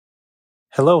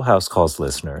Hello, House Calls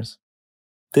listeners.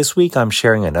 This week I'm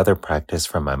sharing another practice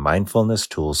from my Mindfulness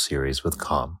Tools series with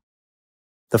Calm.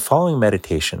 The following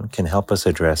meditation can help us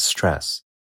address stress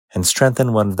and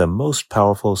strengthen one of the most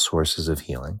powerful sources of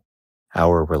healing,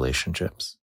 our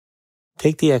relationships.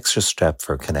 Take the extra step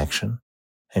for connection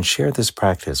and share this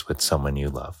practice with someone you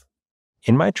love.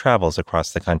 In my travels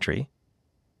across the country,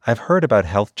 I've heard about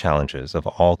health challenges of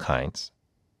all kinds.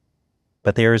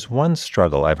 But there is one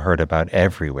struggle I've heard about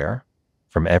everywhere,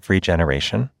 from every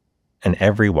generation and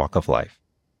every walk of life,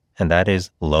 and that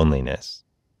is loneliness.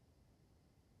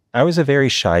 I was a very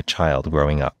shy child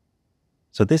growing up,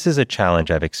 so this is a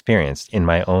challenge I've experienced in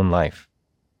my own life.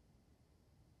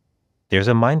 There's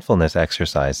a mindfulness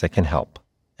exercise that can help,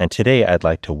 and today I'd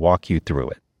like to walk you through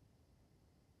it.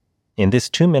 In this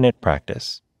 2-minute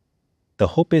practice, the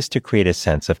hope is to create a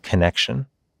sense of connection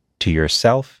to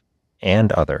yourself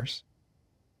and others.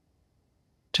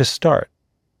 To start,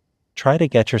 try to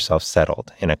get yourself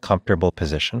settled in a comfortable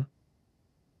position,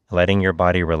 letting your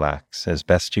body relax as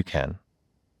best you can.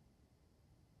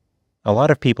 A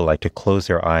lot of people like to close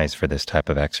their eyes for this type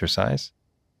of exercise,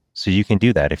 so you can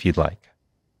do that if you'd like.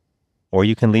 Or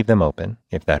you can leave them open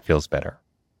if that feels better.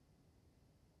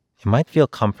 It might feel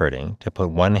comforting to put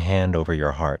one hand over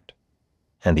your heart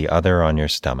and the other on your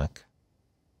stomach.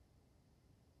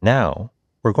 Now,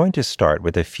 we're going to start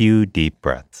with a few deep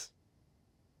breaths.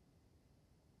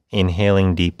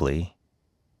 Inhaling deeply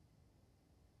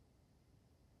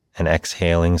and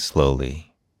exhaling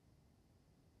slowly.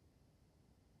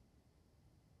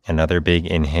 Another big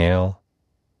inhale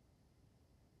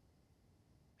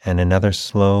and another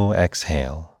slow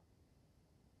exhale.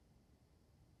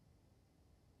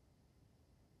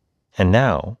 And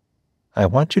now, I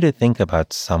want you to think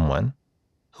about someone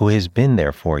who has been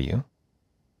there for you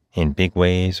in big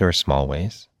ways or small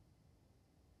ways.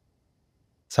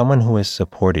 Someone who has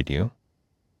supported you,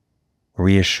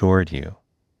 reassured you,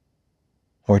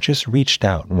 or just reached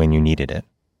out when you needed it.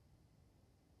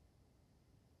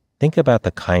 Think about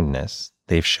the kindness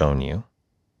they've shown you.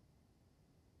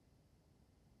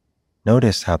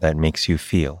 Notice how that makes you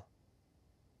feel.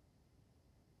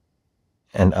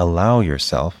 And allow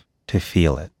yourself to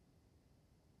feel it.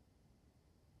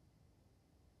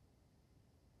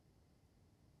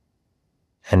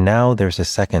 And now there's a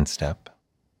second step.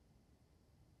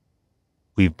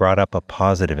 We've brought up a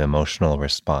positive emotional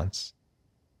response.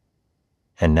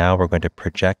 And now we're going to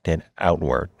project it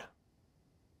outward.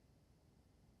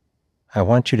 I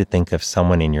want you to think of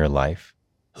someone in your life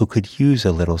who could use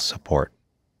a little support.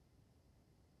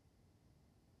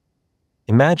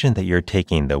 Imagine that you're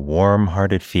taking the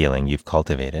warm-hearted feeling you've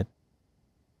cultivated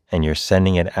and you're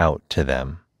sending it out to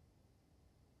them,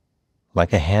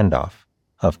 like a handoff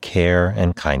of care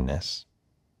and kindness.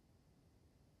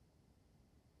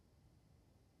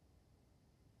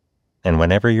 And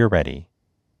whenever you're ready,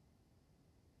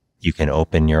 you can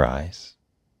open your eyes.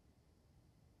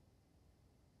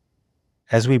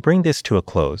 As we bring this to a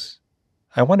close,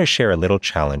 I want to share a little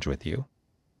challenge with you.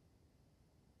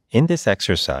 In this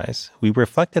exercise, we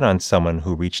reflected on someone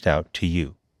who reached out to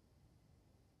you.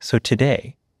 So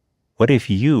today, what if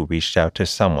you reached out to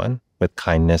someone with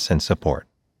kindness and support?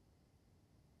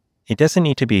 It doesn't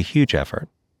need to be a huge effort.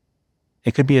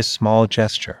 It could be a small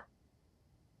gesture.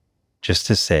 Just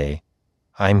to say,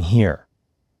 I'm here.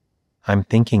 I'm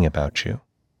thinking about you,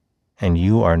 and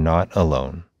you are not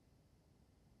alone.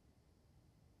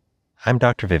 I'm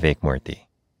Dr. Vivek Murthy.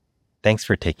 Thanks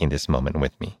for taking this moment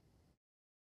with me.